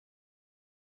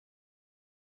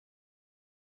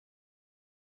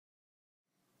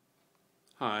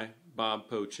Hi, Bob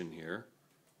Pochin here.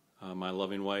 My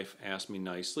loving wife asked me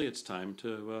nicely it's time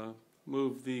to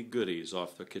move the goodies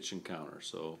off the kitchen counter,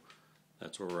 so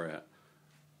that's where we're at.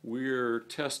 We're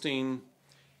testing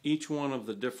each one of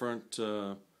the different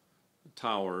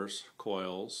towers,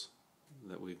 coils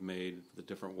that we've made, the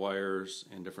different wires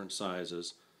and different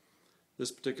sizes.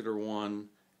 This particular one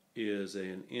is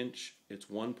an inch, it's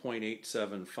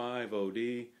 1.875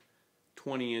 OD,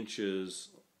 20 inches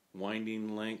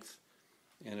winding length,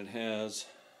 and it has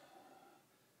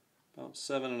about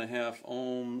 7.5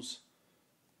 ohms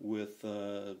with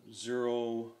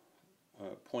 0.0105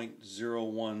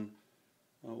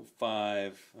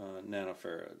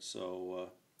 nanofarads. So,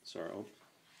 sorry,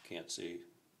 can't see.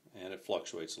 And it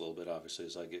fluctuates a little bit, obviously,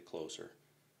 as I get closer.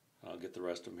 I'll get the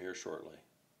rest of them here shortly.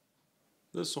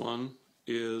 This one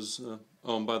is, oh,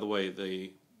 and by the way,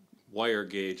 the wire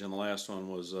gauge on the last one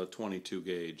was 22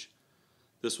 gauge.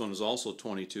 This one is also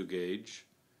 22 gauge,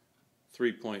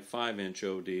 3.5 inch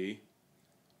OD,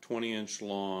 20 inch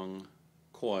long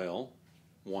coil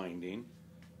winding,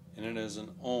 and it has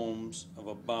an ohms of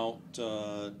about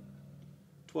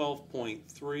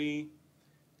 12.3,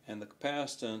 and the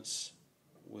capacitance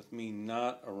with me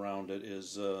not around it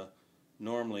is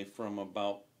normally from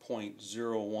about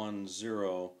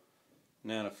 0.010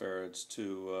 nanofarads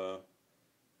to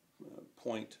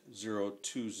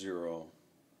 0.020.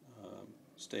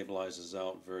 Stabilizes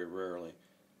out very rarely.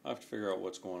 I have to figure out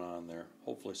what's going on there.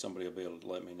 Hopefully somebody will be able to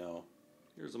let me know.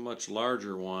 Here's a much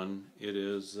larger one. It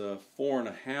is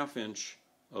 4.5 inch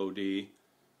OD,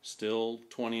 still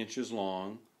 20 inches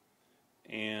long,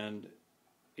 and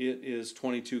it is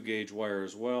 22 gauge wire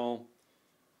as well.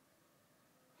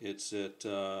 It's at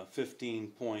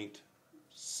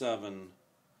 15.7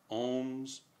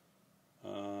 ohms,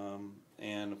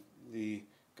 and the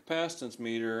capacitance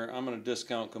meter I'm going to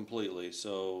discount completely,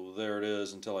 so there it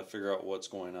is until I figure out what's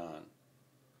going on.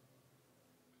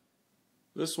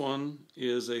 This one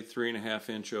is a 3.5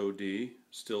 inch OD,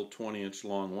 still 20 inch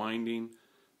long winding,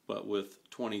 but with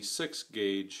 26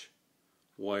 gauge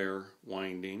wire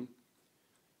winding.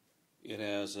 It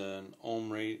has an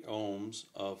ohms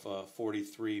of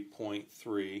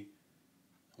 43.3.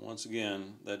 Once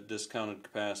again, that discounted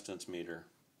capacitance meter.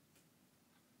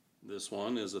 This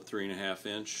one is a 3.5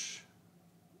 inch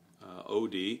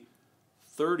OD,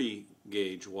 30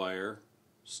 gauge wire,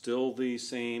 still the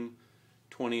same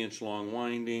 20 inch long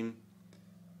winding.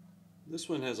 This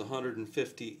one has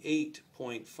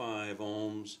 158.5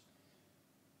 ohms,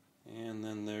 and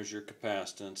then there's your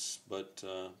capacitance, but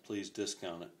please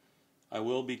discount it. I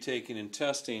will be taking and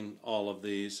testing all of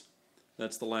these.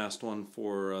 That's the last one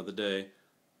for the day,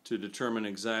 to determine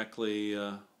exactly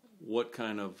what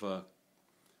kind of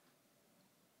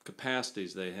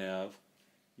capacities they have.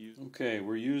 Okay,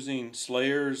 we're using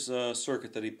Slayer's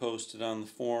circuit that he posted on the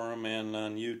forum and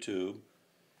on YouTube.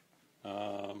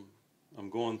 I'm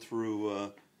going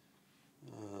through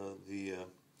the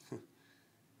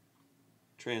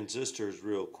transistors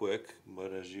real quick,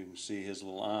 but as you can see, his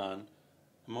little on.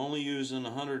 I'm only using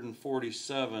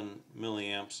 147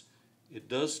 milliamps. It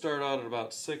does start out at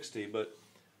about 60, but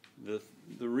the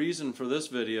reason for this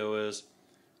video is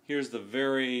here's the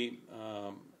very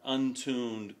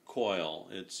untuned coil.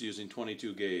 It's using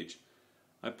 22 gauge.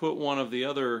 I put one of the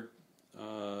other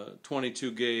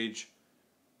 22 gauge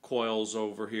coils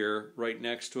over here right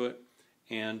next to it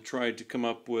and tried to come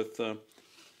up with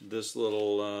this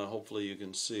little, hopefully you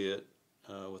can see it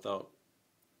without,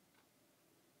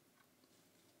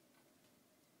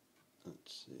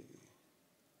 let's see.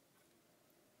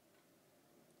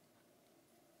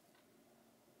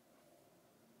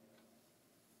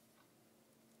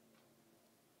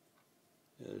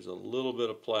 There's a little bit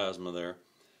of plasma there.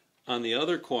 On the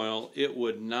other coil, it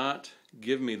would not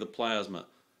give me the plasma.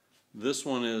 This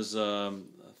one is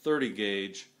 30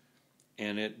 gauge,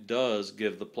 and it does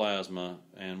give the plasma,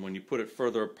 and when you put it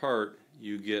further apart,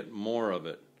 you get more of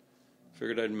it.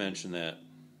 Figured I'd mention that.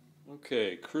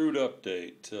 Okay, crude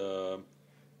update.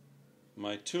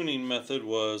 My tuning method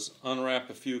was unwrap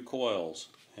a few coils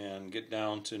and get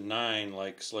down to 9,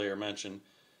 like Slayer mentioned.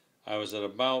 I was at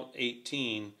about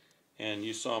 18, and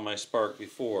you saw my spark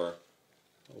before,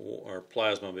 or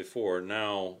plasma before.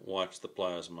 Now watch the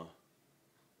plasma.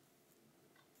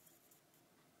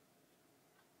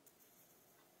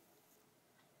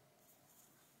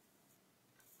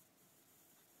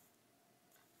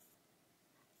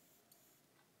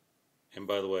 And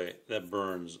by the way, that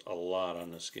burns a lot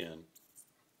on the skin.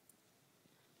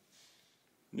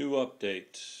 New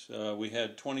update. We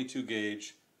had 22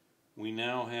 gauge. We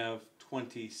now have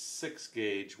 26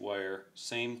 gauge wire,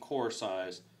 same core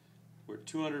size. We're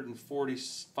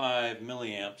 245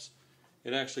 milliamps,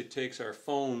 It actually takes our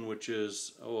phone, which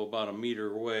is about a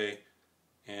meter away,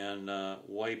 and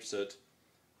wipes it.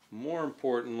 More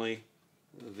importantly,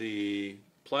 the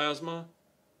plasma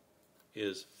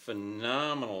is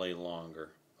phenomenally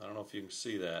longer. I don't know if you can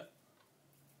see that.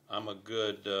 I'm a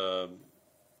good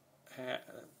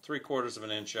 3/4 of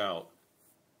an inch out.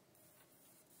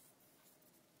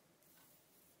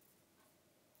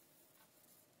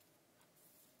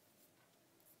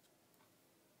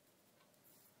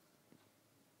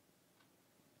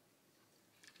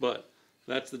 But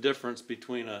that's the difference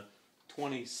between a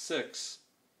 26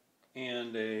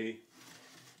 and a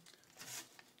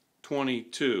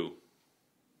 22.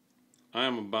 I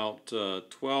am about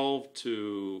 12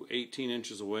 to 18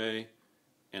 inches away,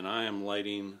 and I am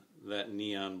lighting that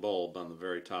neon bulb on the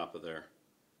very top of there.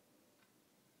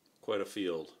 Quite a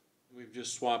field. We've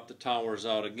just swapped the towers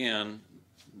out again.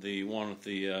 The one with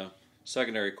the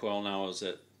secondary coil now is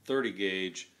at 30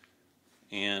 gauge,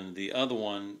 and the other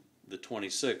one, the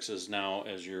 26, is now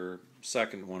as your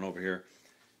second one over here.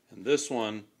 And this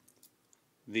one,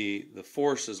 the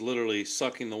force is literally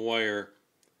sucking the wire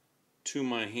to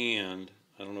my hand.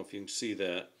 I don't know if you can see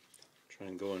that. Try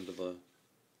and go into the,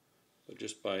 but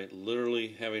just by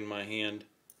literally having my hand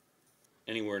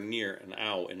anywhere near an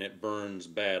ow, and it burns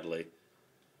badly.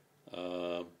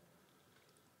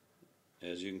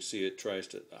 As you can see, it tries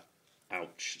to,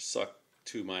 ouch, suck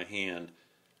to my hand.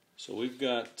 So we've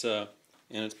got, and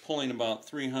it's pulling about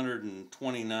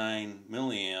 329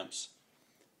 milliamps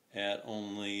at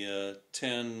only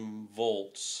 10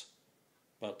 volts,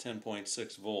 about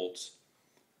 10.6 volts.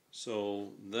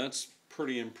 So that's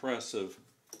pretty impressive.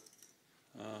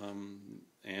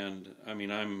 And I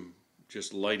mean, I'm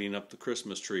just lighting up the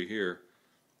Christmas tree here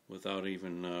without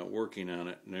even working on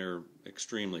it, and they're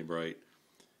extremely bright.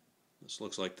 This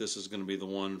looks like this is going to be the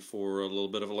one for a little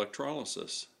bit of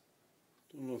electrolysis.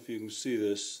 Don't know if you can see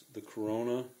this, the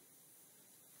corona.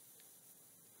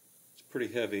 It's pretty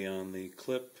heavy on the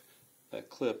clip. That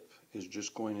clip is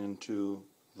just going into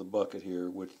the bucket here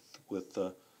with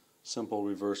simple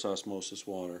reverse osmosis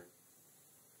water.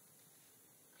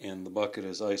 And the bucket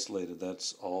is isolated.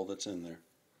 That's all that's in there.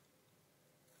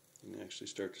 You can actually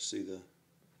start to see the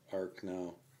arc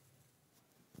now.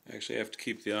 I actually have to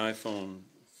keep the iPhone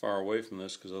far away from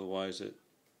this because otherwise it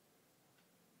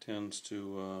tends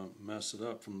to mess it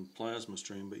up from the plasma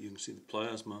stream. But you can see the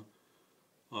plasma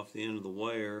off the end of the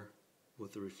wire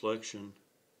with the reflection.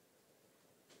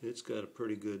 It's got a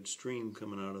pretty good stream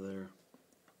coming out of there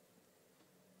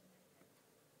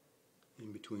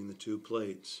in between the two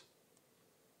plates.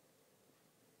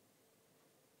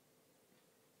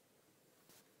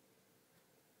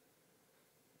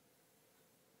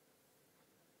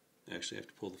 I actually have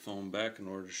to pull the phone back in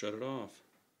order to shut it off.